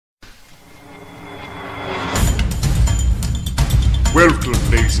Welcome,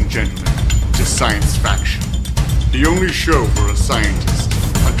 ladies and gentlemen, to Science Faction, the only show where a scientist,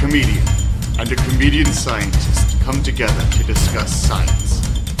 a comedian, and a comedian scientist come together to discuss science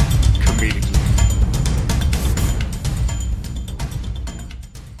comedically.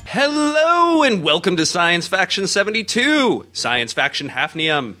 Hello and welcome to Science Faction 72, Science Faction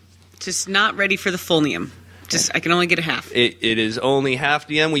Hafnium. Just not ready for the fullnium. I can only get a half. It is only half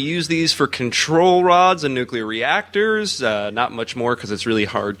DM. We use these for control rods and nuclear reactors. Not much more because it's really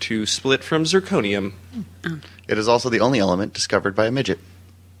hard to split from zirconium. It is also the only element discovered by a midget.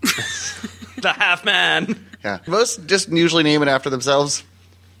 The half man. Yeah. Most just usually name it after themselves.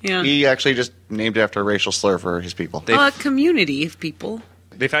 Yeah. He actually just named it after a racial slur for his people. A community of people.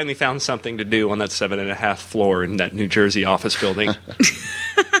 They finally found something to do on that 7.5 floor in that New Jersey office building.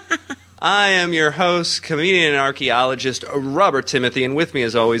 I am your host, comedian and archaeologist, Robert Timothy, and with me,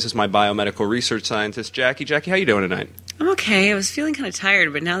 as always, is my biomedical research scientist, Jackie. Jackie, how you doing tonight? I'm okay. I was feeling kind of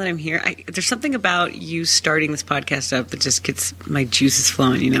tired, but now that I'm here, there's something about you starting this podcast up that just gets my juices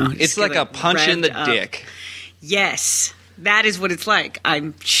flowing, you know? It's like a punch in the dick. Yes. That is what it's like.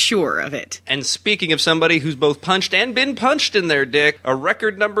 I'm sure of it. And speaking of somebody who's both punched and been punched in their dick a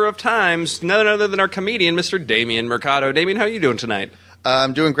record number of times, none other than our comedian, Mr. Damien Mercado. Damien, how are you doing tonight?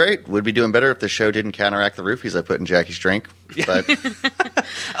 I'm doing great. Would be doing better if the show didn't counteract the roofies I put in Jackie's drink. But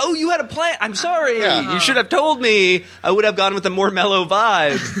Oh, you had a plan. I'm sorry. Yeah. You should have told me. I would have gone with a more mellow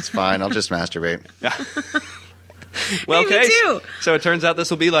vibe. it's fine. I'll just masturbate. Well, Hey, me too. So it turns out this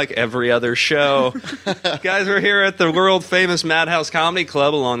will be like every other show. Guys, we're here at the world-famous Madhouse Comedy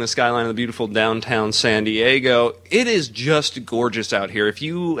Club along the skyline of the beautiful downtown San Diego. It is just gorgeous out here. If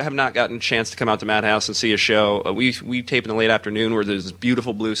you have not gotten a chance to come out to Madhouse and see a show, we tape in the late afternoon where there's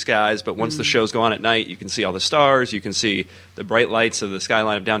beautiful blue skies, but once the shows go on at night, you can see all the stars, you can see the bright lights of the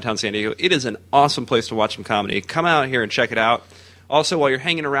skyline of downtown San Diego. It is an awesome place to watch some comedy. Come out here and check it out. Also, while you're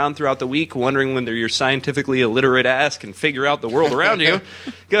hanging around throughout the week, wondering whether your scientifically illiterate ass can figure out the world around you,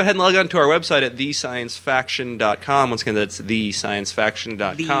 go ahead and log on to our website at thesciencefaction.com. Once again, that's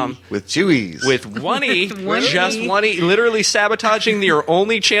thesciencefaction.com. With Jewies. With one-e, With one-e. just one-e, literally sabotaging your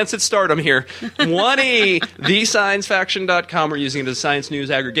only chance at stardom here. One-e, thesciencefaction.com. We're using it as a science news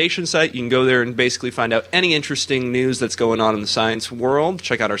aggregation site. You can go there and basically find out any interesting news that's going on in the science world.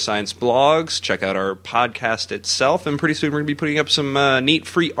 Check out our science blogs. Check out our podcast itself. And pretty soon we're going to be putting up some neat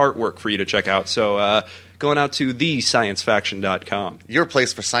free artwork for you to check out. So going out to thesciencefaction.com. Your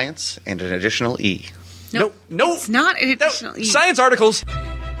place for science and an additional E. No, It's not an additional E. Science articles.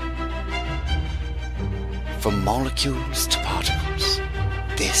 From molecules to particles,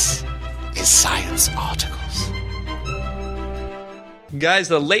 this is Science Articles. Guys,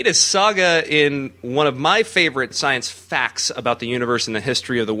 the latest saga in one of my favorite science facts about the universe and the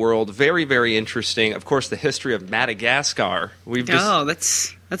history of the world. Very, very interesting. Of course, the history of Madagascar.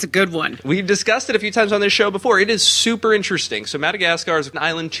 That's a good one. We've discussed it a few times on this show before. It is super interesting. So Madagascar is an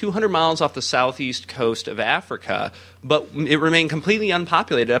island 200 miles off the southeast coast of Africa, but it remained completely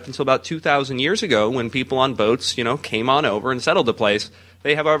unpopulated up until about 2,000 years ago when people on boats, came on over and settled the place.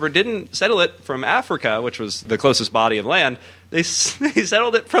 They, however, didn't settle it from Africa, which was the closest body of land. They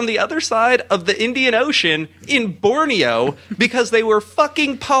settled it from the other side of the Indian Ocean in Borneo because they were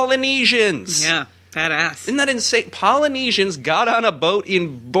fucking Polynesians. Yeah, badass. Isn't that insane? Polynesians got on a boat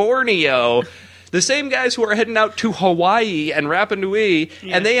in Borneo. The same guys who are heading out to Hawaii and Rapa Nui,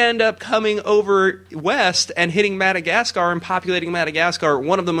 and they end up coming over west and hitting Madagascar and populating Madagascar,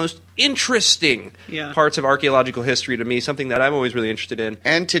 one of the most interesting parts of archaeological history to me, something that I'm always really interested in.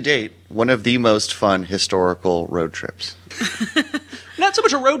 And to date, one of the most fun historical road trips. Not so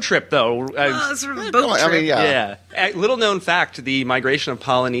much a road trip, though. It's sort of a boat trip. I mean, yeah. Little known fact, the migration of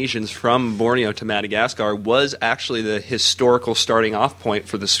Polynesians from Borneo to Madagascar was actually the historical starting off point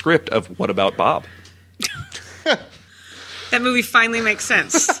for the script of What About Bob? That movie finally makes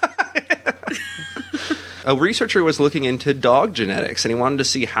sense. A researcher was looking into dog genetics, and he wanted to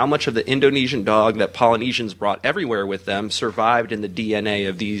see how much of the Indonesian dog that Polynesians brought everywhere with them survived in the DNA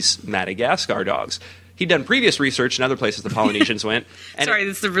of these Madagascar dogs. He'd done previous research in other places the Polynesians went. And Sorry,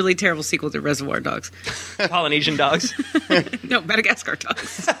 this is the really terrible sequel to Reservoir Dogs. Polynesian dogs? No, Madagascar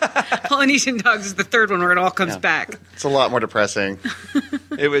Dogs. Polynesian Dogs is the third one where it all comes back. It's a lot more depressing.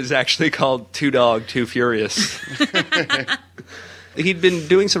 It was actually called Two Dog, Too Furious. He'd been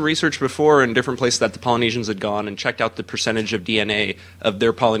doing some research before in different places that the Polynesians had gone and checked out the percentage of DNA of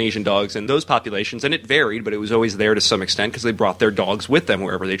their Polynesian dogs in those populations, and it varied, but it was always there to some extent because they brought their dogs with them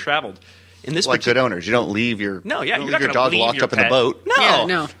wherever they traveled. In this like good owners, you don't leave your you're not your dog leave locked your up in pet. the boat. No, Yeah,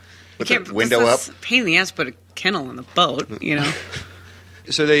 no. With You can't the window up. It's a pain in the ass to put a kennel in the boat, you know.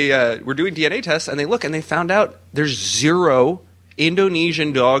 So they were doing DNA tests, and they found out there's zero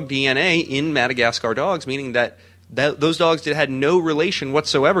Indonesian dog DNA in Madagascar dogs, meaning that those dogs had no relation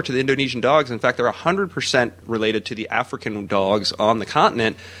whatsoever to the Indonesian dogs. In fact, they're 100% related to the African dogs on the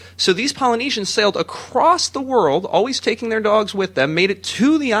continent. So these Polynesians sailed across the world, always taking their dogs with them, made it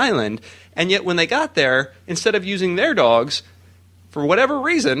to the island, and yet when they got there, instead of using their dogs, for whatever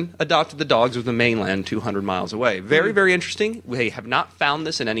reason, adopted the dogs of the mainland 200 miles away. Very, very interesting. We have not found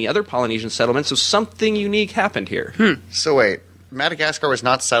this in any other Polynesian settlement, so something unique happened here. So wait, Madagascar was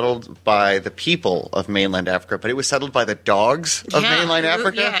not settled by the people of mainland Africa, but it was settled by the dogs of mainland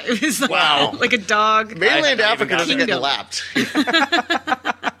Africa? Yeah, it was like a dog. Mainland Africa doesn't get Kingdom. lapped.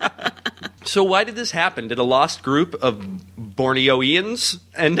 So why did this happen? Did a lost group of Borneoians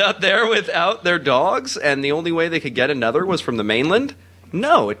end up there without their dogs, and the only way they could get another was from the mainland?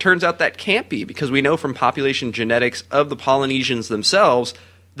 No, it turns out that can't be, because we know from population genetics of the Polynesians themselves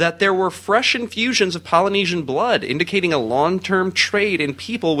that there were fresh infusions of Polynesian blood, indicating a long-term trade in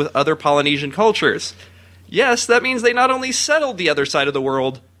people with other Polynesian cultures. Yes, that means they not only settled the other side of the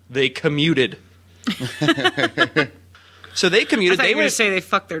world, they commuted. So they commuted. I thought you were going to say they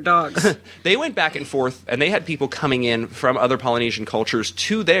fucked their dogs. They went back and forth, and they had people coming in from other Polynesian cultures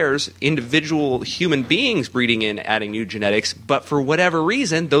to theirs, individual human beings breeding in, adding new genetics. But for whatever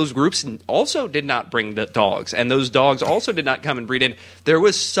reason, those groups also did not bring the dogs, and those dogs also did not come and breed in. There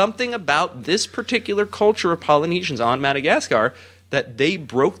was something about this particular culture of Polynesians on Madagascar that they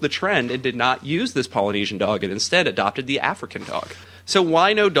broke the trend and did not use this Polynesian dog and instead adopted the African dog. So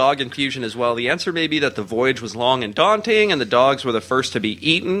why no dog infusion as well? The answer may be that the voyage was long and daunting, and the dogs were the first to be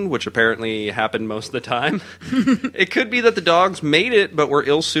eaten, which apparently happened most of the time. It could be that the dogs made it, but were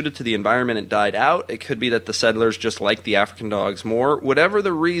ill-suited to the environment and died out. It could be that the settlers just liked the African dogs more. Whatever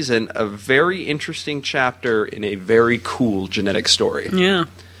the reason, a very interesting chapter in a very cool genetic story. Yeah.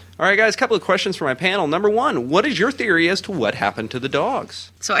 All right, guys, a couple of questions for my panel. Number one, what is your theory as to what happened to the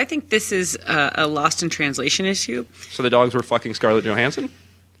dogs? So I think this is a lost in translation issue. So the dogs were fucking Scarlett Johansson?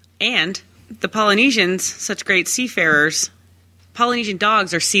 And the Polynesians, such great seafarers, Polynesian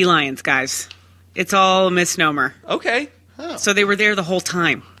dogs are sea lions, guys. It's all a misnomer. Okay. So they were there the whole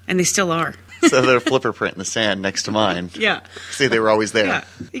time, and they still are. So they're a flipper print in the sand next to mine. Yeah. See, they were always there. Yeah.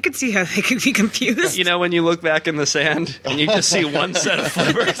 You could see how they could be confused. You know, when you look back in the sand and you just see one set of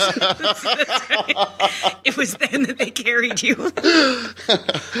flippers. That's right. It was then that they carried you.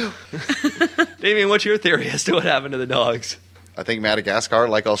 Damien, what's your theory as to what happened to the dogs? I think Madagascar,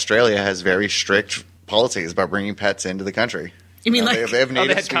 like Australia, has very strict policies about bringing pets into the country. You mean They have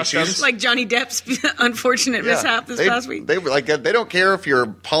native had species. customs? like Johnny Depp's unfortunate mishap this past week? They don't care if you're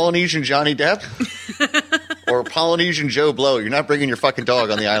Polynesian Johnny Depp or Polynesian Joe Blow. You're not bringing your fucking dog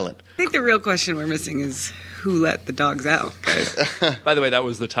on the island. I think the real question we're missing is who let the dogs out, guys. By the way, that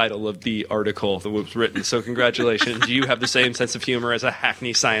was the title of the article that was written, so congratulations. You have the same sense of humor as a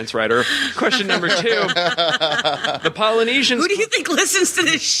hackney science writer. Question number two. The Polynesians... Who do you think listens to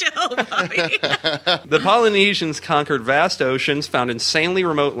this show, Bobby? The Polynesians conquered vast oceans, found insanely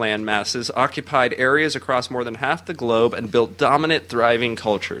remote land masses, occupied areas across more than half the globe, and built dominant, thriving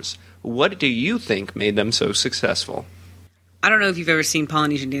cultures. What do you think made them so successful? I don't know if you've ever seen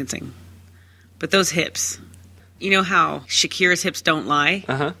Polynesian dancing, but those hips. You know how Shakira's hips don't lie?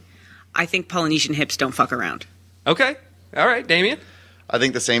 Uh-huh. I think Polynesian hips don't fuck around. Okay. All right, Damien? I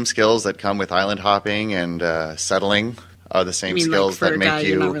think the same skills that come with island hopping and settling are the same skills for that a make guy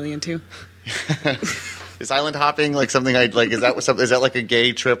you. you're not really into? Is island hopping like something I'd like? Is that like a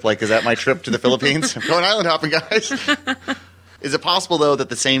gay trip? Like, is that my trip to the Philippines? I'm going island hopping, guys. Is it possible though that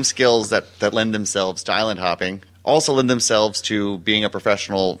the same skills that lend themselves to island hopping also lend themselves to being a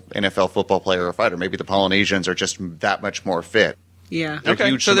professional NFL football player or fighter? Maybe the Polynesians are just that much more fit. Yeah. They're Okay,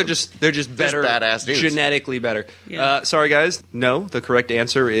 huge- so they're just better, badass dudes. genetically better. Yeah. Sorry, guys. No, the correct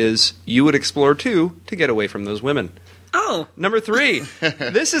answer is you would explore too to get away from those women. Oh, Number three,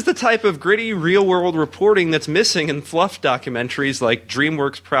 this is the type of gritty, real-world reporting that's missing in fluff documentaries like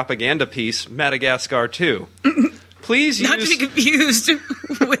DreamWorks' propaganda piece, Madagascar 2. Please not to be use... confused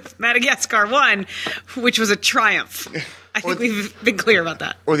with Madagascar 1, which was a triumph. I think we've been clear about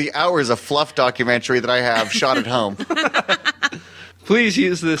that. Or the hours of fluff documentary that I have shot at home. Please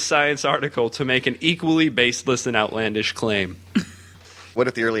use this science article to make an equally baseless and outlandish claim. What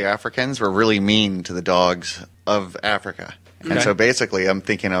if the early Africans were really mean to the dogs of Africa? Okay. And so basically I'm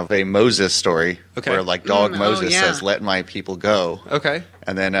thinking of a Moses story where like dog Moses yeah. says, let my people go. Okay.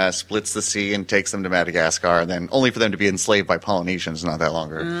 And then splits the sea and takes them to Madagascar, and then only for them to be enslaved by Polynesians not that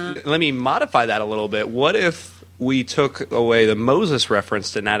long ago. Let me modify that a little bit. What if we took away the Moses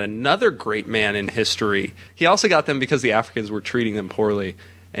reference and add another great man in history? He also got them because the Africans were treating them poorly,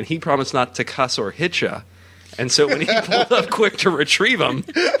 and he promised not to cuss or hit ya. And so when he pulled up quick to retrieve them,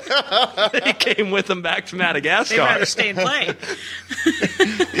 they came with him back to Madagascar. They'd rather stay and play.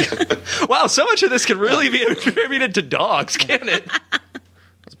 Wow, so much of this can really be attributed to dogs, can't it?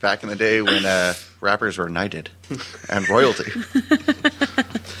 It's back in the day when rappers were knighted and royalty.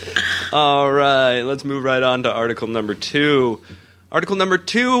 All right, let's move right on to article number 2. Article number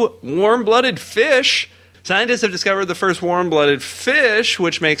 2, warm-blooded fish. Scientists have discovered the first warm-blooded fish,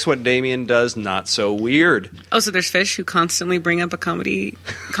 which makes what Damien does not so weird. Oh, so there's fish who constantly bring up a comedy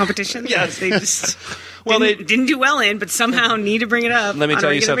competition? Yes. They just Well, didn't do well in, but somehow need to bring it up. Let me on a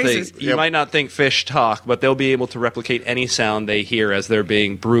tell you regular something. basis. You might not think fish talk, but they'll be able to replicate any sound they hear as they're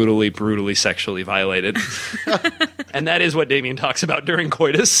being brutally, brutally sexually violated. And that is what Damien talks about during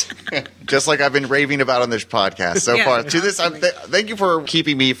coitus. Just like I've been raving about on this podcast so Yeah, far. To this, constantly. thank you for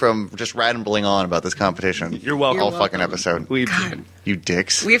keeping me from just rambling on about this competition. You're welcome. All You're fucking welcome. episode. God. You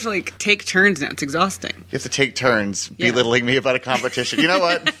dicks. We have to take turns now. It's exhausting. You have to take turns Yeah. belittling me about a competition. You know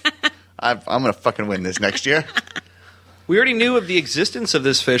what? I'm going to fucking win this next year. We already knew of the existence of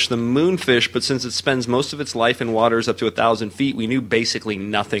this fish, the moonfish, but since it spends most of its life in waters up to 1,000 feet, we knew basically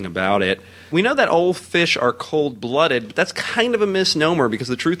nothing about it. We know that all fish are cold-blooded, but that's kind of a misnomer because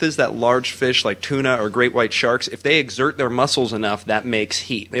the truth is that large fish like tuna or great white sharks, if they exert their muscles enough, that makes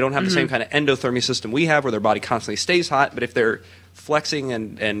heat. They don't have the same kind of endothermy system we have where their body constantly stays hot, but if they're flexing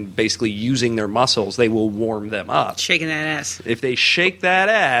and basically using their muscles, they will warm them up. Shaking that ass. If they shake that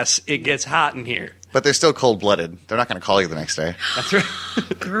ass, it gets hot in here. But they're still cold-blooded. They're not going to call you the next day. That's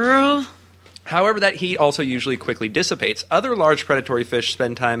right. Girl. However, that heat also usually quickly dissipates. Other large predatory fish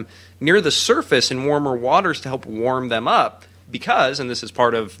spend time near the surface in warmer waters to help warm them up because, and this is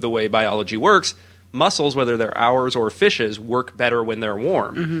part of the way biology works, muscles, whether they're ours or fishes, work better when they're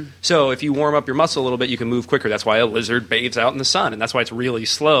warm. So if you warm up your muscle a little bit, you can move quicker. That's why a lizard bathes out in the sun, and that's why it's really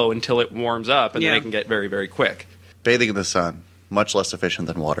slow until it warms up, and then Yeah. they can get very, very quick. Bathing in the sun, much less efficient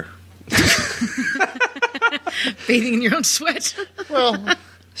than water. Bathing in your own sweat. Well,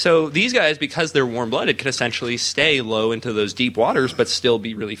 So these guys, because they're warm-blooded, can essentially stay low into those deep waters but still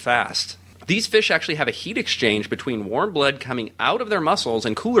be really fast. These fish actually have a heat exchange between warm blood coming out of their muscles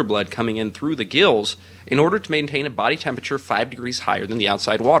and cooler blood coming in through the gills in order to maintain a body temperature 5 degrees higher than the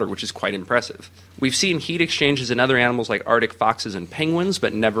outside water, which is quite impressive. We've seen heat exchanges in other animals like Arctic foxes and penguins,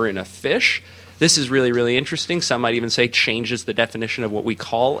 but never in a fish. This is really, really interesting. Some might even say changes the definition of what we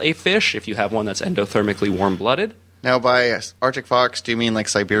call a fish if you have one that's endothermically warm-blooded. now by Arctic fox, do you mean like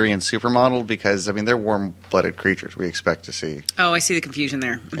Siberian supermodel? Because, I mean, they're warm-blooded creatures we expect to see. Oh, I see the confusion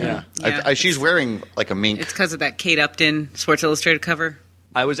there. Yeah. Yeah. She's wearing like a mink. It's because of that Kate Upton Sports Illustrated cover.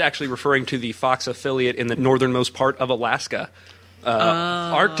 I was actually referring to the fox affiliate in the northernmost part of Alaska.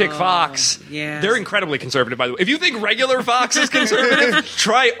 Arctic fox. yes. They're incredibly conservative, by the way. If you think regular fox is conservative,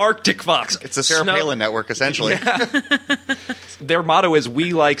 try Arctic fox. It's the Sarah Snow- Palin network, essentially. Their motto is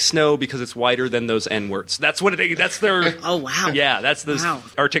 "We like snow because it's whiter than those N-words." That's what it. That's their. Oh, wow. Yeah, that's the Wow.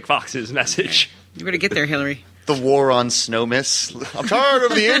 Arctic fox's message. You better get there, Hillary. The war on snow mists. I'm tired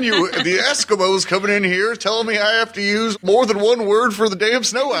of the Eskimos coming in here telling me I have to use more than one word for the damn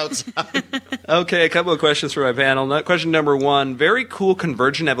snow outside. Okay, a couple of questions for my panel. Question number 1, very cool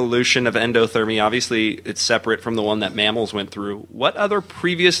convergent evolution of endothermy. Obviously, it's separate from the one that mammals went through. What other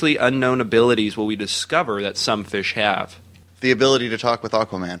previously unknown abilities will we discover that some fish have? The ability to talk with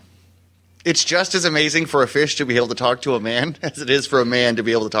Aquaman. It's just as amazing for a fish to be able to talk to a man as it is for a man to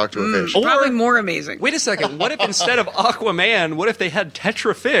be able to talk to a fish. Or- Probably more amazing. Wait a second. What if instead of Aquaman, what if they had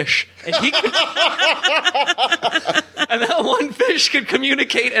Tetra fish and he could, and that one fish could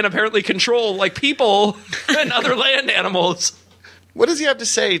communicate and apparently control like people and other land animals? What does he have to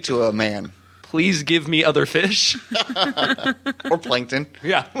say to a man? Please give me other fish. Or plankton?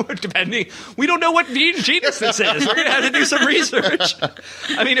 Yeah, depending. We don't know what genus this is. We're going to have to do some research.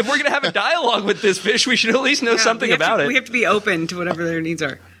 I mean, if we're going to have a dialogue with this fish, we should at least know Yeah, something we have about to, it. We have to be open to whatever their needs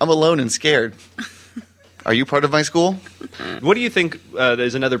are. I'm alone and scared. Are you part of my school? What do you think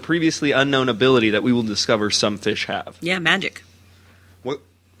is another previously unknown ability that we will discover some fish have? Yeah, magic. What?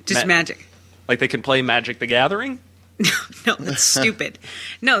 Just magic. Like they can play Magic the Gathering? No, that's stupid.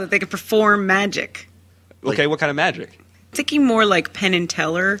 No, that they could perform magic. Okay, what kind of magic? Thinking more like Penn and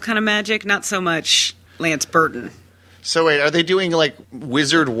Teller kind of magic, not so much Lance Burton. So wait, are they doing like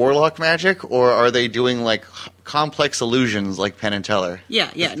wizard warlock magic, or are they doing like complex illusions like Penn and Teller?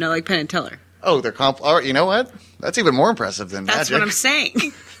 Yeah, no, like Penn and Teller. Oh, they're all right, you know what? That's even more impressive than That's magic. what I'm saying.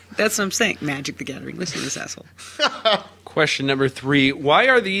 That's what I'm saying. Magic the Gathering. Listen to this asshole. Question number 3. Why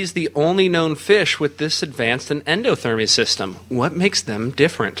are these the only known fish with this advanced an endothermy system? What makes them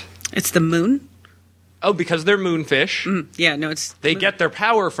different? It's the moon. Oh, because they're moonfish. Yeah, no, it's They get their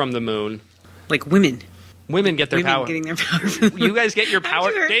power from the moon. like women. Women get their Women power. getting their power from the moon. You guys get your power.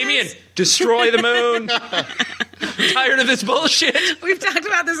 I've heard Damien, this. destroy the moon. I'm tired of this bullshit. We've talked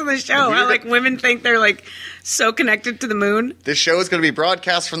about this on the show. How like women think they're like so connected to the moon. This show is going to be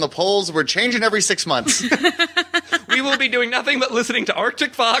broadcast from the poles. We're changing every 6 months. We will be doing nothing but listening to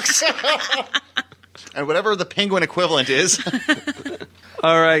Arctic Fox. And whatever the penguin equivalent is.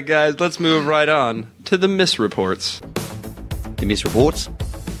 All right, guys, let's move right on to the misreports. The misreports,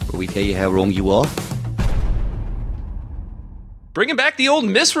 where we tell you how wrong you are. Bringing back the old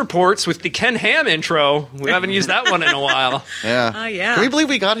misreports with the Ken Ham intro. We haven't used that one in a while. Yeah. Oh, yeah. Can we believe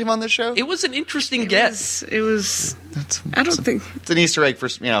we got him on this show? It was an interesting guess. It was. I don't think. It's an Easter egg for,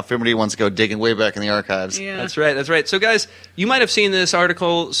 if anybody wants to go digging way back in the archives. Yeah. That's right. So, guys, you might have seen this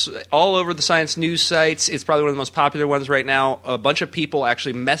article all over the science news sites. It's probably one of the most popular ones right now. A bunch of people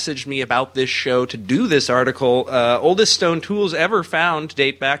actually messaged me about this show to do this article. Oldest stone tools ever found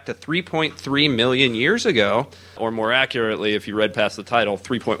date back to 3.3 million years ago. Or more accurately, if you read past the title,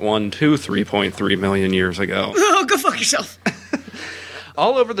 3.1 to 3.3 million years ago. Oh, go fuck yourself.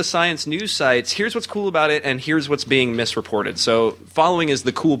 All over the science news sites, here's what's cool about it, and here's what's being misreported. So following is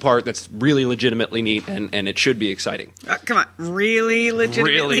the cool part that's really legitimately neat, and it should be exciting. Come on. Really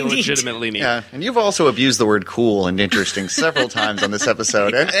legitimately neat. Legitimately neat. Yeah, and you've also abused the word cool and interesting several times on this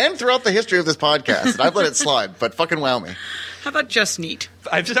episode and throughout the history of this podcast. And I've let it slide, but fucking wow me. How about just neat?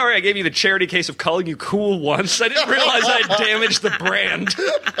 I'm sorry I gave you the charity case of calling you cool once. I didn't realize I damaged the brand.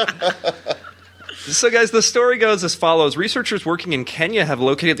 So, guys, the story goes as follows. Researchers working in Kenya have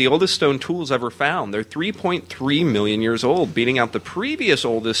located the oldest stone tools ever found. They're 3.3 million years old, beating out the previous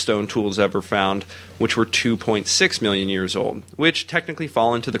oldest stone tools ever found, which were 2.6 million years old, which technically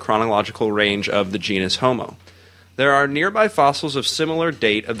fall into the chronological range of the genus Homo. There are nearby fossils of similar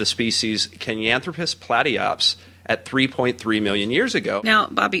date of the species Kenyanthropus platyops at 3.3 million years ago. Now,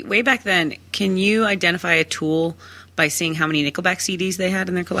 Bobby, way back then, can you identify a tool by seeing how many Nickelback CDs they had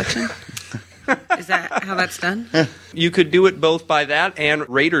in their collection? Is that how that's done? You could do it both by that and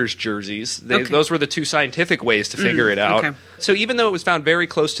Raiders jerseys. Okay. Those were the two scientific ways to figure it out. okay. So even though it was found very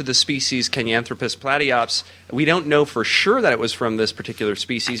close to the species Kenyanthropus platyops, we don't know for sure that it was from this particular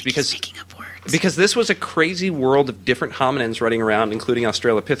species because Making up words. this was a crazy world of different hominins running around, including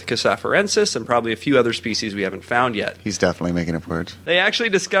Australopithecus afarensis and probably a few other species we haven't found yet. He's definitely making up words. They actually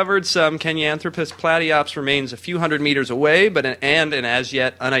discovered some Kenyanthropus platyops remains a few hundred meters away, but an as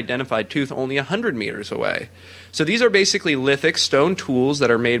yet unidentified tooth only 100 meters away. So these are basically lithic stone tools that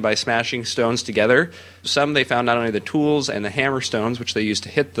are made by smashing stones together. Some they found not only the tools and the hammer stones, which they use to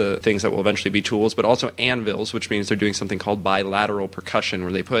hit the things that will eventually be tools, but also anvils, which means they're doing something called bilateral percussion,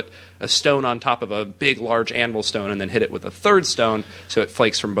 where they put a stone on top of a big, large anvil stone and then hit it with a third stone so it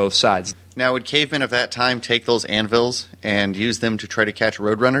flakes from both sides. Now, would cavemen of that time take those anvils and use them to try to catch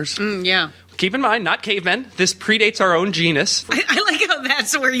roadrunners? Yeah. Keep in mind, not cavemen. This predates our own genus. I like how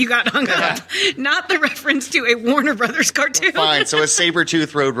that's where you got hung up. Not the reference to a Warner Brothers cartoon. Fine, so a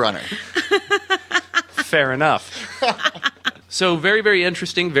saber-toothed roadrunner. Fair enough. So very, very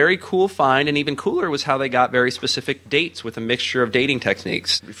interesting, very cool find, and even cooler was how they got very specific dates with a mixture of dating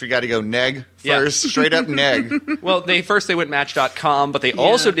techniques. If you got to go neg Yeah. first, straight up neg. Well, they went Match.com, but they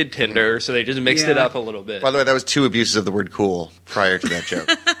also did Tinder, so they just mixed it up a little bit. By the way, that was 2 abuses of the word cool prior to that joke.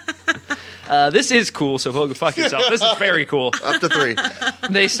 This is cool, so go fuck yourself. This is very cool. Up to 3.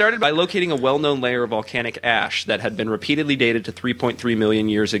 They started by locating a well-known layer of volcanic ash that had been repeatedly dated to 3.3 million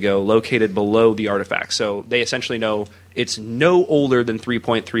years ago, located below the artifact. So they essentially know it's no older than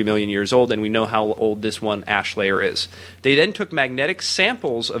 3.3 million years old, and we know how old this one ash layer is. They then took magnetic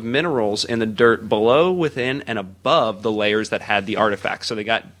samples of minerals in the dirt below, within, and above the layers that had the artifact. So they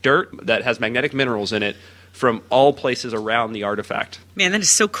got dirt that has magnetic minerals in it from all places around the artifact. Man, that is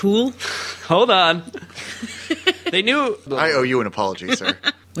so cool. Hold on. They knew... I owe you an apology, sir.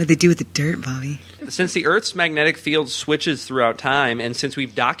 What'd they do with the dirt, Bobby? Since the Earth's magnetic field switches throughout time, and since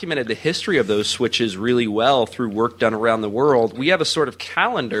we've documented the history of those switches really well through work done around the world, we have a sort of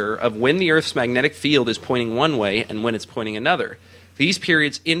calendar of when the Earth's magnetic field is pointing one way and when it's pointing another. These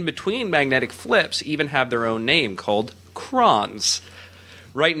periods in between magnetic flips even have their own name, called crons.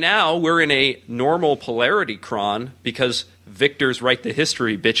 Right now, we're in a normal polarity cron because Victor's write the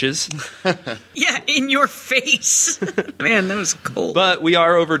history, bitches. Yeah, in your face. Man, that was cold. But we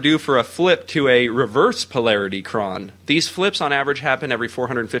are overdue for a flip to a reverse polarity cron. These flips on average happen every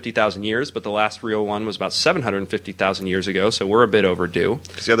 450,000 years, but the last real one was about 750,000 years ago, so we're a bit overdue.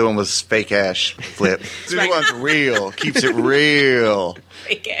 Because the other one was fake ash flip. This one's real. Keeps it real.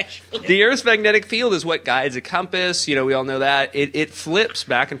 Fake ash. The Earth's magnetic field is what guides a compass. You know, we all know that. It flips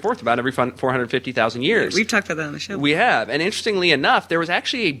back and forth about every 450,000 years. We've talked about that on the show. We have. And interestingly enough, there was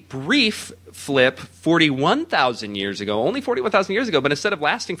actually a brief flip 41,000 years ago, only 41,000 years ago, but instead of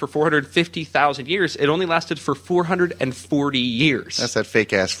lasting for 450,000 years, it only lasted for 440 years. That's that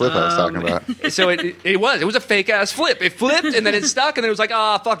fake ass flip I was talking about. So it was a fake ass flip. It flipped and then it stuck and then it was like,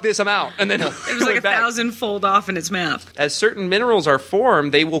 fuck this, I'm out. And then It was like 1,000-fold off in its mouth. As certain minerals are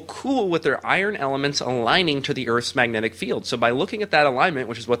formed, they will cool with their iron elements aligning to the Earth's magnetic field. So by looking at that alignment,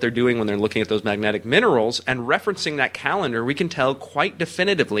 which is what they're doing when they're looking at those magnetic minerals, and referencing that calendar, we can tell quite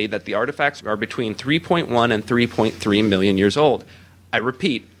definitively that the artifacts are between 3.1 and 3.3 million years old. I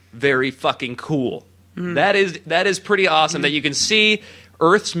repeat, very fucking cool. That is pretty awesome that you can see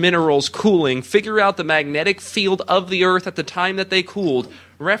Earth's minerals cooling, figure out the magnetic field of the Earth at the time that they cooled,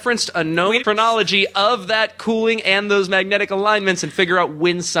 referenced a known chronology of that cooling and those magnetic alignments, and figure out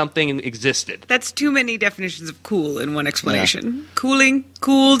when something existed. That's too many definitions of cool in one explanation. Yeah. Cooling,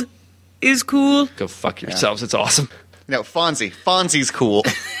 cooled, is cool. Go fuck yourselves. It's awesome. No, Fonzie's cool.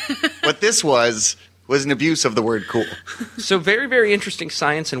 What this was an abuse of the word cool. So very, very interesting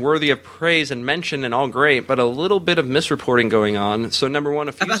science and worthy of praise and mention and all great, but a little bit of misreporting going on. So number one,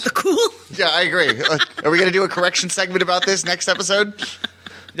 about the cool? Yeah, I agree. Are we going to do a correction segment about this next episode?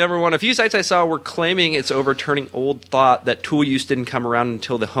 Number one, a few sites I saw were claiming it's overturning old thought that tool use didn't come around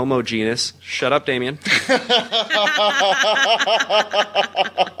until the Homo genus. Shut up, Damien.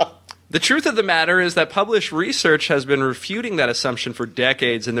 The truth of the matter is that published research has been refuting that assumption for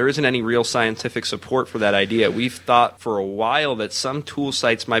decades, and there isn't any real scientific support for that idea. We've thought for a while that some tool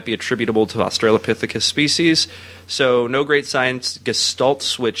sites might be attributable to Australopithecus species, so no great science gestalt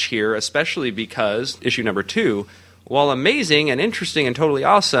switch here, especially because, issue number 2, while amazing and interesting and totally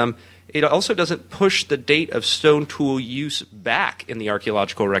awesome, it also doesn't push the date of stone tool use back in the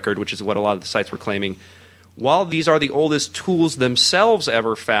archaeological record, which is what a lot of the sites were claiming. While these are the oldest tools themselves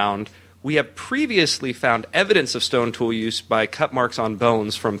ever found, we have previously found evidence of stone tool use by cut marks on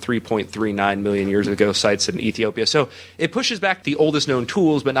bones from 3.39 million years ago sites in Ethiopia. So it pushes back the oldest known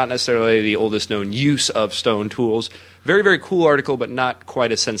tools, but not necessarily the oldest known use of stone tools. Very, very cool article, but not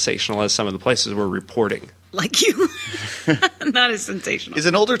quite as sensational as some of the places we're reporting. Like you. Not as sensational. Is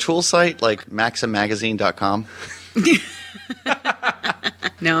an older tool site like maximmagazine.com?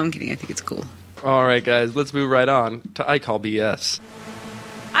 No, I'm kidding. I think it's cool. All right, guys, let's move right on to I Call BS.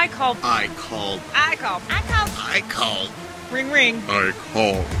 I called. Ring, ring. I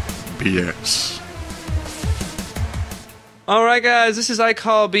call BS. All right, guys, this is I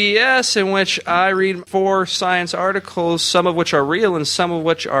Call BS, in which I read 4 science articles, some of which are real and some of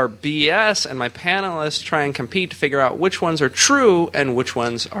which are BS, and my panelists try and compete to figure out which ones are true and which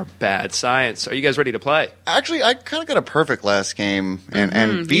ones are bad science. Are you guys ready to play? Actually, I kind of got a perfect last game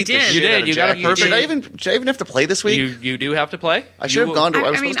and beat the shit out of You got a Jackie. perfect. Did I even have to play this week? You do have to play? I should have gone to. I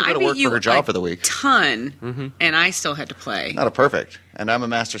was supposed to go to work for her job for the week. Ton, and I still had to play. Not a perfect, and I'm a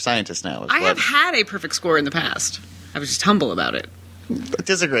master scientist now. I have had a perfect score in the past. I was just humble about it.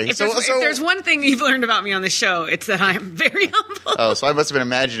 Disagree. If there's one thing you've learned about me on this show, it's that I am very humble. Oh, so I must have been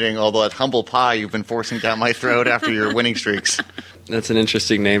imagining all that humble pie you've been forcing down my throat after your winning streaks. That's an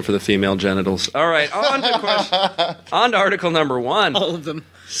interesting name for the female genitals. All right, on to article number 1. All of them.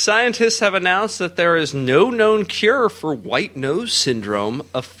 Scientists have announced that there is no known cure for white nose syndrome,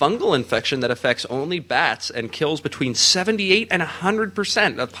 a fungal infection that affects only bats and kills between 78 and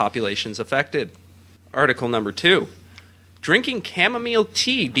 100% of populations affected. Article number 2. Drinking chamomile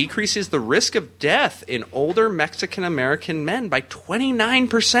tea decreases the risk of death in older Mexican-American men by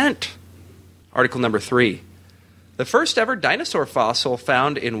 29%. Article number 3. The first ever dinosaur fossil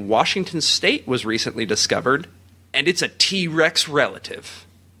found in Washington state was recently discovered, and it's a T-Rex relative.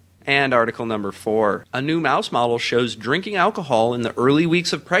 And article number 4. A new mouse model shows drinking alcohol in the early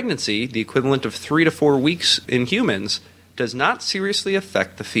weeks of pregnancy, the equivalent of 3 to 4 weeks in humans, does not seriously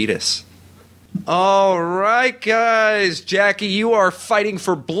affect the fetus. All right, guys. Jackie, you are fighting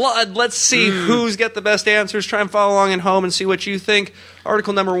for blood. Let's see who's got the best answers. Try and follow along at home and see what you think.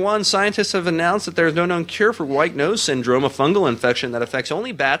 Article number 1, scientists have announced that there is no known cure for white nose syndrome, a fungal infection that affects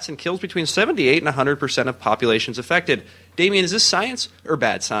only bats and kills between 78 and 100% of populations affected. Damien, is this science or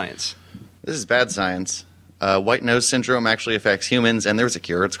bad science? This is bad science. White nose syndrome actually affects humans, and there's a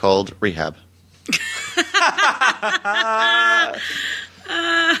cure. It's called rehab.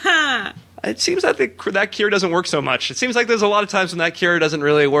 It seems that that cure doesn't work so much. It seems like there's a lot of times when that cure doesn't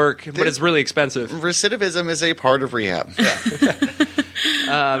really work, but it's really expensive. Recidivism is a part of rehab.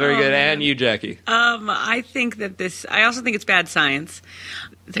 Very good. And you, Jackie? I think that I also think it's bad science.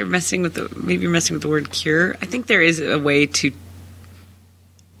 They're maybe you're messing with the word cure. I think there is a way to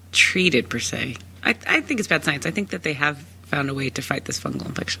treat it, per se. I think it's bad science. I think that they have found a way to fight this fungal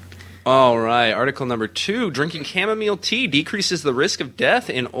infection. All right, article number 2. Drinking chamomile tea decreases the risk of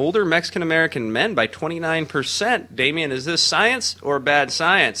death in older Mexican-American men by 29%. Damien, is this science or bad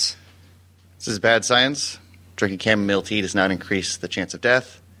science? This is bad science. Drinking chamomile tea does not increase the chance of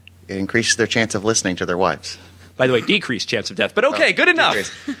death. It increases their chance of listening to their wives. By the way, decreased chance of death, but okay, good enough.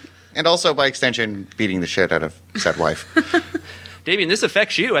 Decrease. And also, by extension, beating the shit out of said wife. Damien, this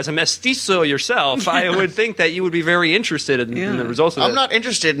affects you. As a mestizo yourself, I would think that you would be very interested in the results of I'm this. not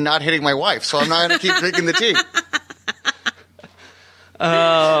interested in not hitting my wife, so I'm not going to keep drinking the tea.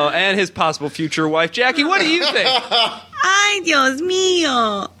 Oh, and his possible future wife. Jackie, what do you think? Ay, Dios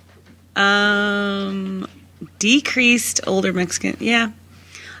mío. Decreased older Mexican. Yeah.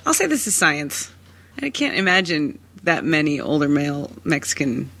 I'll say this is science. I can't imagine that many older male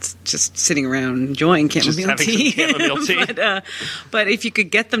Mexicans just sitting around enjoying chamomile having some tea. chamomile tea. but if you could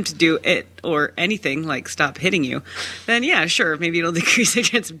get them to do it or anything like stop hitting you, then yeah, sure, maybe it'll decrease the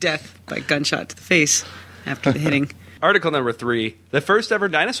chance of death by gunshot to the face after the hitting. Article number 3. The first ever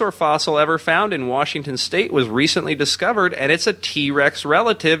dinosaur fossil ever found in Washington State was recently discovered, and it's a T-Rex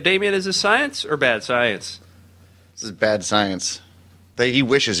relative. Damien, is this science or bad science? This is bad science. He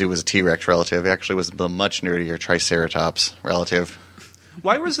wishes he was a T-Rex relative. He actually was the much nerdier Triceratops relative.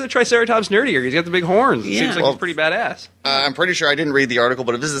 Why was the Triceratops nerdier? He's got the big horns. Yeah. Seems like he's pretty badass. I'm pretty sure I didn't read the article,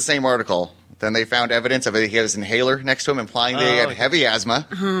 but if this is the same article, then they found evidence of it. He had his inhaler next to him, implying that he had heavy asthma.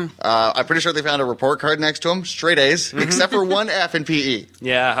 I'm pretty sure they found a report card next to him, straight A's, except for one F in PE.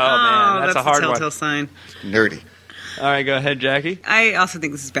 Yeah, man, that's a hard telltale one. sign. Nerdy. All right, go ahead, Jackie. I also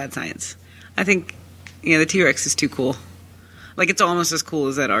think this is bad science. I think, the T-Rex is too cool. Like, it's almost as cool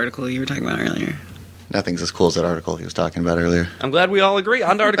as that article you were talking about earlier. Nothing's as cool as that article he was talking about earlier. I'm glad we all agree.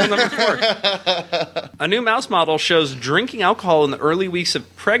 On to article number 4. A new mouse model shows drinking alcohol in the early weeks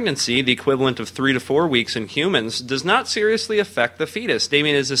of pregnancy, the equivalent of 3 to 4 weeks in humans, does not seriously affect the fetus.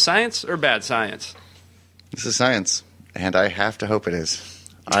 Damien, is this science or bad science? This is science, and I have to hope it is.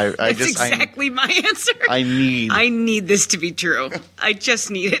 That's exactly my answer. I need this to be true. I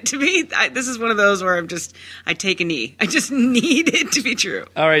just need it to be. This is one of those where I take a knee. I just need it to be true.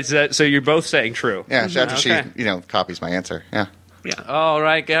 All right, so you're both saying true. Yeah, after Okay. she, copies my answer. Yeah. Yeah. All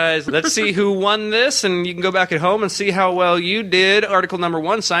right, guys, let's see who won this, and you can go back at home and see how well you did. Article number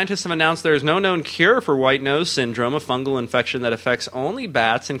 1, scientists have announced there is no known cure for white nose syndrome, a fungal infection that affects only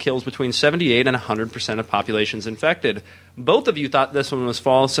bats and kills between 78 and 100% of populations infected. Both of you thought this one was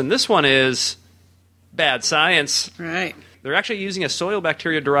false, and this one is bad science. Right. They're actually using a soil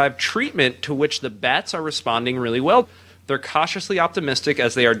bacteria-derived treatment to which the bats are responding really well. They're cautiously optimistic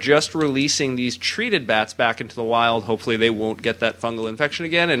as they are just releasing these treated bats back into the wild. Hopefully they won't get that fungal infection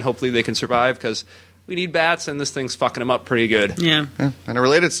again, and hopefully they can survive because we need bats, and this thing's fucking them up pretty good. Yeah. And a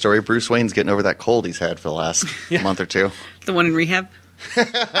related story, Bruce Wayne's getting over that cold he's had for the last month or two. The one in rehab?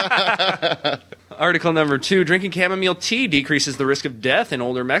 Article number 2, drinking chamomile tea decreases the risk of death in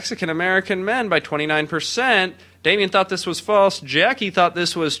older Mexican-American men by 29%. Damien thought this was false. Jackie thought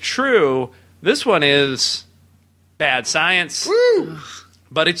this was true. This one is bad science. Woo!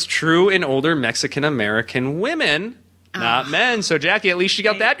 But it's true in older Mexican-American women, not men. So, Jackie, at least you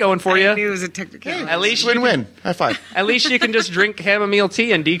got that going for I you. knew it was a technicality. At least you Win-win. High five. At least you can just drink chamomile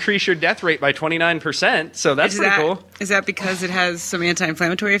tea and decrease your death rate by 29%. So that's pretty cool. Is that because it has some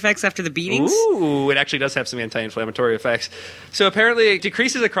anti-inflammatory effects after the beatings? Ooh, it actually does have some anti-inflammatory effects. So apparently it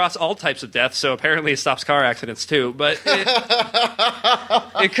decreases across all types of death, so apparently it stops car accidents too. But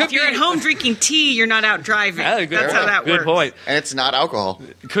it could If you're be... at home drinking tea, you're not out driving. Yeah, good That's how that works. Good point. And it's not alcohol.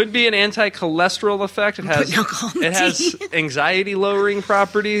 It could be an anti-cholesterol effect. It has Putting alcohol in the it has tea. anxiety-lowering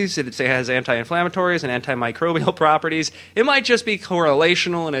properties. It has anti-inflammatories and antimicrobial properties. It might just be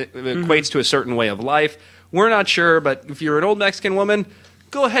correlational and it equates to a certain way of life. We're not sure, but if you're an old Mexican woman,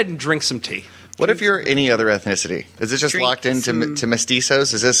 go ahead and drink some tea. What if you're any other ethnicity? Is this just Drink locked into some- to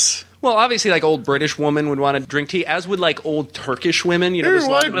mestizos? Is this... Well, obviously, like old British women would want to drink tea, as would like old Turkish women. You know, there's a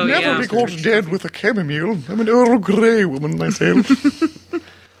lot of- never be caught dead with a chamomile. I'm an Earl Grey woman myself.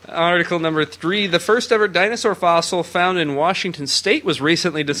 Article number 3. The first ever dinosaur fossil found in Washington State was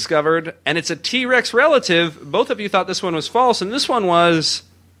recently discovered, and it's a T-Rex relative. Both of you thought this one was false, and this one was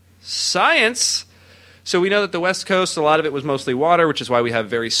science. So we know that the West Coast, a lot of it was mostly water, which is why we have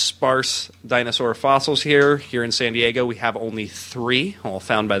very sparse dinosaur fossils here. Here in San Diego, we have only 3, all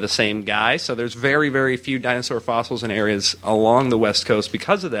found by the same guy. So there's very, very few dinosaur fossils in areas along the West Coast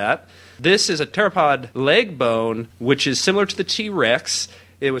because of that. This is a pteropod leg bone, which is similar to the T-Rex.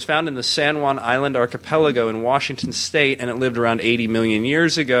 It was found in the San Juan Island archipelago in Washington State, and it lived around 80 million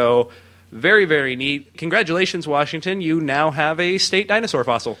years ago. Very, very neat. Congratulations, Washington. You now have a state dinosaur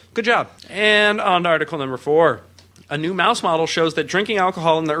fossil. Good job. And on to article number 4. A new mouse model shows that drinking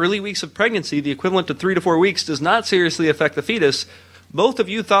alcohol in the early weeks of pregnancy, the equivalent to 3 to 4 weeks, does not seriously affect the fetus. Both of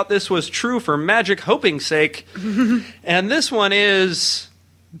you thought this was true for magic hoping's sake. And this one is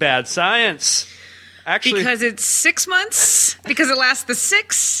bad science. Actually, Because it's 6 months? Because it lasts the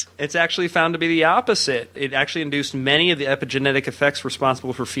 6? it's actually found to be the opposite. It actually induced many of the epigenetic effects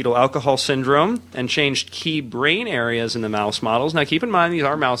responsible for fetal alcohol syndrome and changed key brain areas in the mouse models. Now, keep in mind, these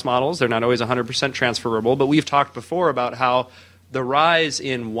are mouse models. They're not always 100% transferable, but we've talked before about how the rise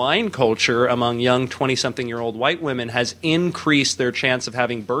in wine culture among young 20-something-year-old white women has increased their chance of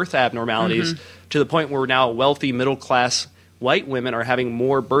having birth abnormalities to the point where now wealthy, middle-class white women are having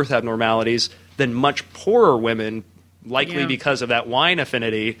more birth abnormalities than much poorer women, likely Yeah. because of that wine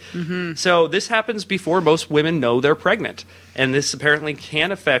affinity. So this happens before most women know they're pregnant, and this apparently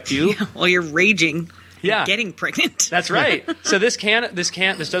can affect you. Well, you're raging. Yeah. Getting pregnant. That's right. So this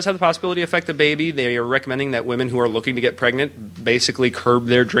does have the possibility to affect the baby. They are recommending that women who are looking to get pregnant basically curb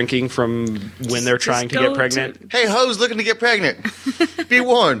their drinking from when they're trying to get pregnant. Hey, hoes looking to get pregnant. Be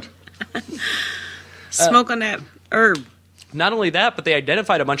warned. Smoke on that herb. Not only that, but they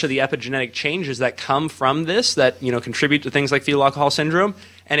identified a bunch of the epigenetic changes that come from this that, contribute to things like fetal alcohol syndrome.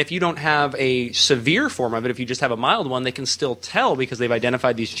 And if you don't have a severe form of it, if you just have a mild one, they can still tell because they've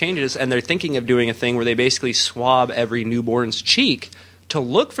identified these changes. And they're thinking of doing a thing where they basically swab every newborn's cheek to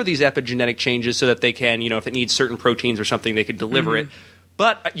look for these epigenetic changes so that they can, if it needs certain proteins or something, they could deliver it.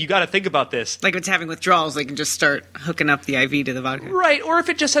 But you got to think about this. Like if it's having withdrawals, they can just start hooking up the IV to the vodka. Right, or if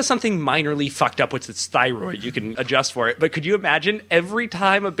it just has something minorly fucked up with its thyroid, you can adjust for it. But could you imagine every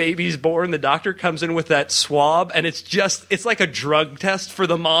time a baby's born, the doctor comes in with that swab, and it's like a drug test for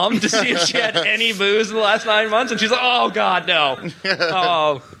the mom to see if she had any booze in the last 9 months, and she's like, oh, God, no.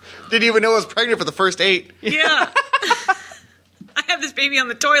 Oh. Didn't even know I was pregnant for the first 8. Yeah. I have this baby on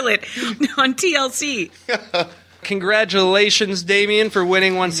the toilet on TLC. Congratulations, Damien, for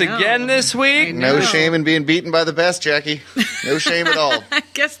winning once again this week. I know. No shame in being beaten by the best, Jackie. No shame at all. I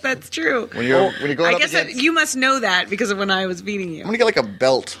guess that's true. When you're going I up guess against... you must know that because of when I was beating you. I'm gonna get like a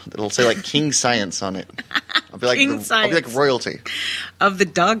belt that'll say like King Science on it. I'll be like King I'll be Science. like royalty. Of the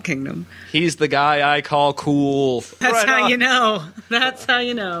dog kingdom. He's the guy I call cool. That's Right how on. you know. That's how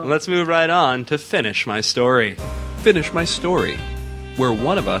you know. Let's move right on to Finish My Story. Finish My Story, where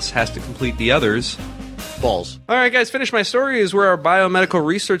one of us has to complete the others. Balls. All right, guys, Finish My Story is where our biomedical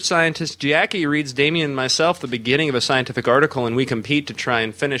research scientist Jackie reads Damien and myself the beginning of a scientific article, and we compete to try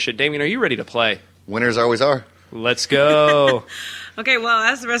and finish it. Damien, are you ready to play? Winners always are. Let's go. Okay, well,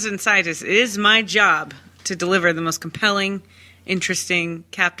 as the resident scientist, it is my job to deliver the most compelling, interesting,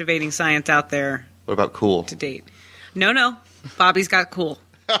 captivating science out there What about cool? to date. No. Bobby's got cool.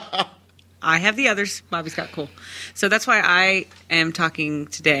 I have the others. Bobby's got cool. So that's why I am talking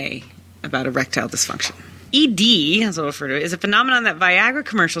today about erectile dysfunction. ED, as I'll refer to it, is a phenomenon that Viagra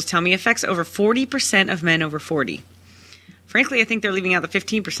commercials tell me affects over 40% of men over 40. Frankly, I think they're leaving out the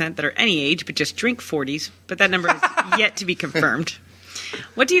 15% that are any age but just drink 40s, but that number is yet to be confirmed.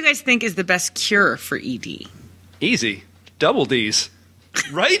 What do you guys think is the best cure for ED? Easy. Double D's.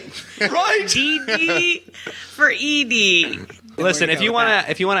 Right? Right. ED for ED. Listen, Where if to you go want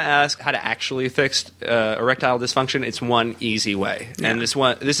with to ask how to actually fix erectile dysfunction, it's one easy way, and this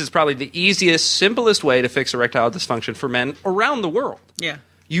is probably the easiest, simplest way to fix erectile dysfunction for men around the world. Yeah.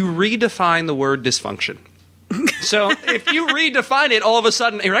 You redefine the word dysfunction. So if you redefine it, all of a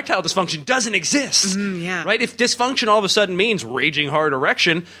sudden erectile dysfunction doesn't exist. yeah. Right? If dysfunction all of a sudden means raging hard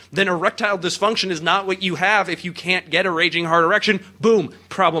erection, then erectile dysfunction is not what you have if you can't get a raging hard erection. Boom,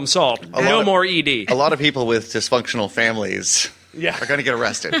 problem solved. No more ED. A lot of people with dysfunctional families Yeah. are going to get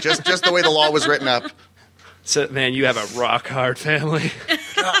arrested. Just the way the law was written up. So, man, you have a rock hard family.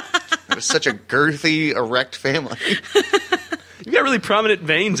 It was such a girthy, erect family. You got really prominent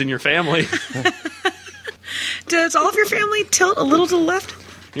veins in your family. Does all of your family tilt a little to the left?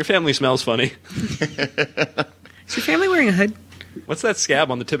 Your family smells funny. Is your family wearing a hood? What's that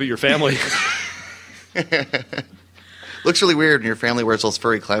scab on the tip of your family? Looks really weird when your family wears those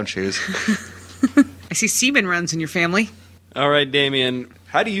furry clown shoes. I see semen runs in your family. All right, Damien,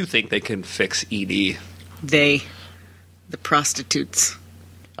 how do you think they can fix ED? They, the prostitutes.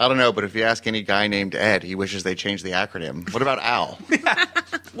 I don't know, but if you ask any guy named Ed, he wishes they changed the acronym. What about Al?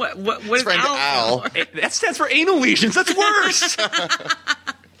 What His is friend Al. That stands for anal lesions. That's worse.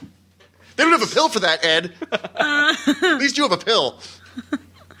 They don't have a pill for that, Ed. At least you have a pill.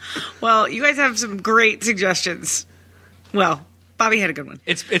 Well, you guys have some great suggestions. Well, Bobby had a good one.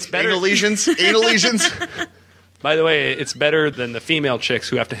 It's better. Anal lesions. Anal lesions. By the way, it's better than the female chicks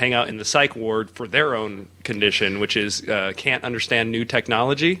who have to hang out in the psych ward for their own condition, which is can't understand new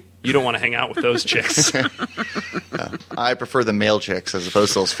technology. You don't want to hang out with those chicks. I prefer the male chicks as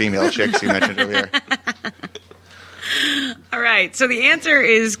opposed to those female chicks you mentioned earlier. All right. So the answer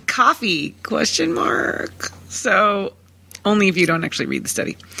is coffee, ? So only if you don't actually read the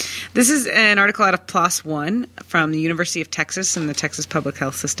study. This is an article out of PLOS One from the University of Texas and the Texas Public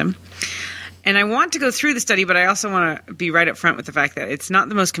Health System. And I want to go through the study, but I also want to be right up front with the fact that it's not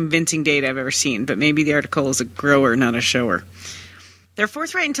the most convincing data I've ever seen, but maybe the article is a grower, not a shower. They're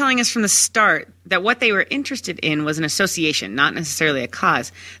forthright in telling us from the start that what they were interested in was an association, not necessarily a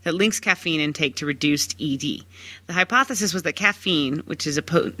cause, that links caffeine intake to reduced ED. The hypothesis was that caffeine, which is a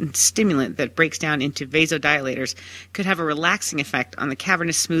potent stimulant that breaks down into vasodilators, could have a relaxing effect on the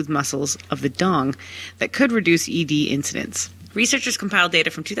cavernous smooth muscles of the dong that could reduce ED incidence. Researchers compiled data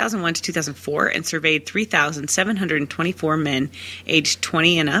from 2001 to 2004 and surveyed 3,724 men aged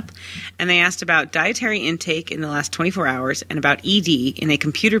 20 and up, and they asked about dietary intake in the last 24 hours and about ED in a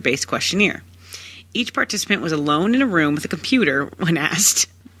computer-based questionnaire. Each participant was alone in a room with a computer when asked.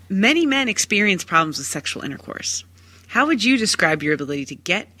 Many men experience problems with sexual intercourse. How would you describe your ability to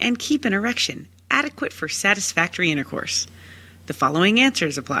get and keep an erection adequate for satisfactory intercourse? The following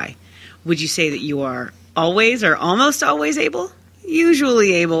answers apply. Would you say that you are always or almost always able,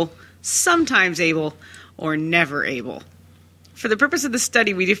 usually able, sometimes able, or never able? For the purpose of the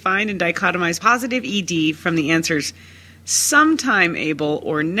study, we defined and dichotomized positive ED from the answers sometime able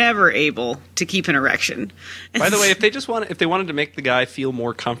or never able to keep an erection. By the way, if they wanted to make the guy feel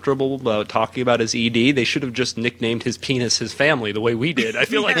more comfortable about talking about his ED, they should have just nicknamed his penis his family the way we did. I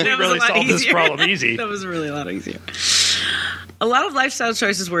feel like we really solved this problem easy. That was really a lot easier. A lot of lifestyle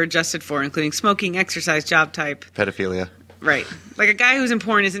choices were adjusted for, including smoking, exercise, job type. Pedophilia. Right. Like a guy who's in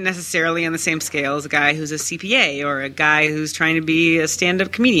porn isn't necessarily on the same scale as a guy who's a CPA or a guy who's trying to be a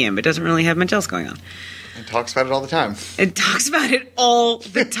stand-up comedian but doesn't really have much else going on. And talks about it all the time. It talks about it all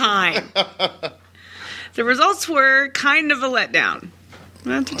the time. The results were kind of a letdown.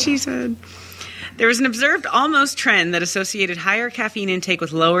 That's what she said. There was an observed almost trend that associated higher caffeine intake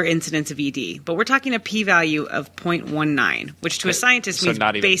with lower incidence of ED, but we're talking a p-value of 0.19, which to a scientist means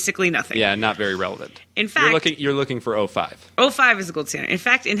basically nothing. Yeah, not very relevant. In fact, you're looking for 0.5. 0.5 is the gold standard. In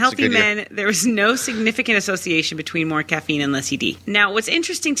fact, in healthy men, there was no significant association between more caffeine and less ED. Now, what's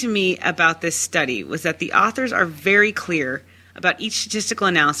interesting to me about this study was that the authors are very clear about each statistical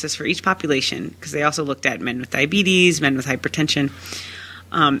analysis for each population, because they also looked at men with diabetes, men with hypertension.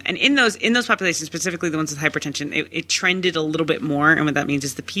 And in those populations, specifically the ones with hypertension, it trended a little bit more. And what that means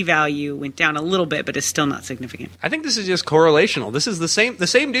is the p-value went down a little bit, but is still not significant. I think this is just correlational. This is the same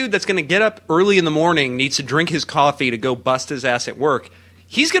dude that's going to get up early in the morning, needs to drink his coffee to go bust his ass at work.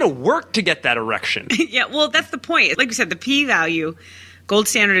 He's going to work to get that erection. Yeah, well, that's the point. Like we said, the p-value, gold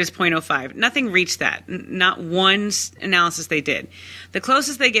standard is 0.05. Nothing reached that. Not one analysis they did. The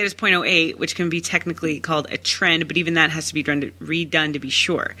closest they get is 0.08, which can be technically called a trend, but even that has to be redone to be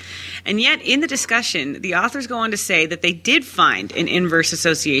sure. And yet, in the discussion, the authors go on to say that they did find an inverse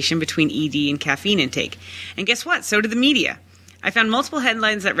association between ED and caffeine intake. And guess what? So did the media. I found multiple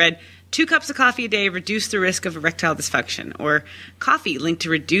headlines that read, 2 cups of coffee a day reduce the risk of erectile dysfunction, or coffee linked to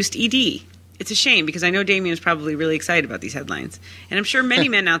reduced ED. It's a shame because I know Damien is probably really excited about these headlines. And I'm sure many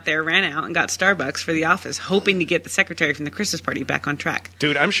men out there ran out and got Starbucks for the office, hoping to get the secretary from the Christmas party back on track.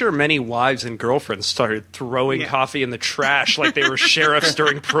 Dude, I'm sure many wives and girlfriends started throwing coffee in the trash like they were sheriffs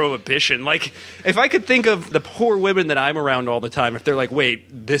during Prohibition. Like, if I could think of the poor women that I'm around all the time, if they're like, wait,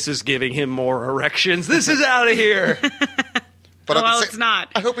 this is giving him more erections, this is out of here. But well, it's not.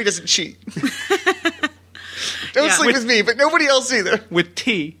 I hope he doesn't cheat. Don't sleep with me, but nobody else either. With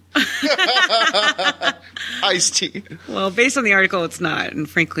tea. Iced tea. Well, based on the article, it's not. And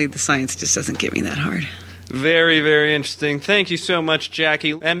frankly, the science just doesn't get me that hard. Very, very interesting. Thank you so much,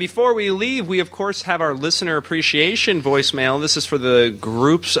 Jackie. And before we leave, we, of course, have our listener appreciation voicemail. This is for the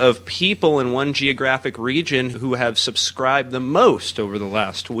groups of people in one geographic region who have subscribed the most over the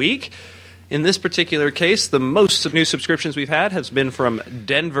last week. In this particular case, the most new subscriptions we've had has been from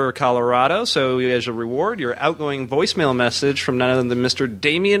Denver, Colorado. So as a reward, your outgoing voicemail message from none other than Mr.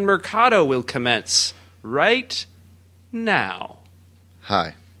 Damien Mercado will commence right now.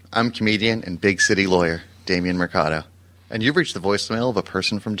 Hi, I'm comedian and big city lawyer, Damien Mercado. And you've reached the voicemail of a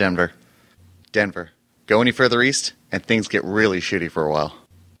person from Denver. Denver. Go any further east, and things get really shitty for a while.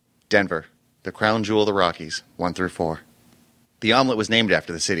 Denver, the crown jewel of the Rockies, 1 through 4. The omelet was named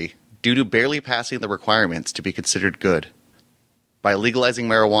after the city, due to barely passing the requirements to be considered good. By legalizing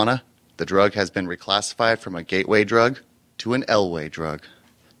marijuana, the drug has been reclassified from a gateway drug to an L-way drug.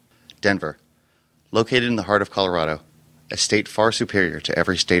 Denver, located in the heart of Colorado, a state far superior to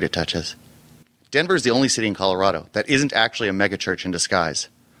every state it touches. Denver is the only city in Colorado that isn't actually a megachurch in disguise.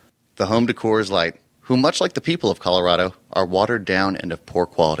 the home to Coors Light, who, much like the people of Colorado, are watered down and of poor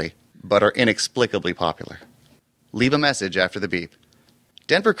quality, but are inexplicably popular. Leave a message after the beep.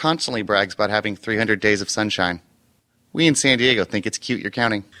 Denver constantly brags about having 300 days of sunshine. We in San Diego think it's cute you're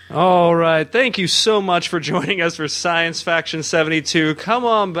counting. All right. Thank you so much for joining us for Science Faction 72. Come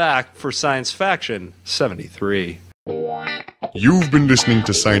on back for Science Faction 73. You've been listening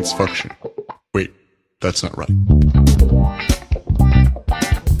to Science Faction. Wait, that's not right.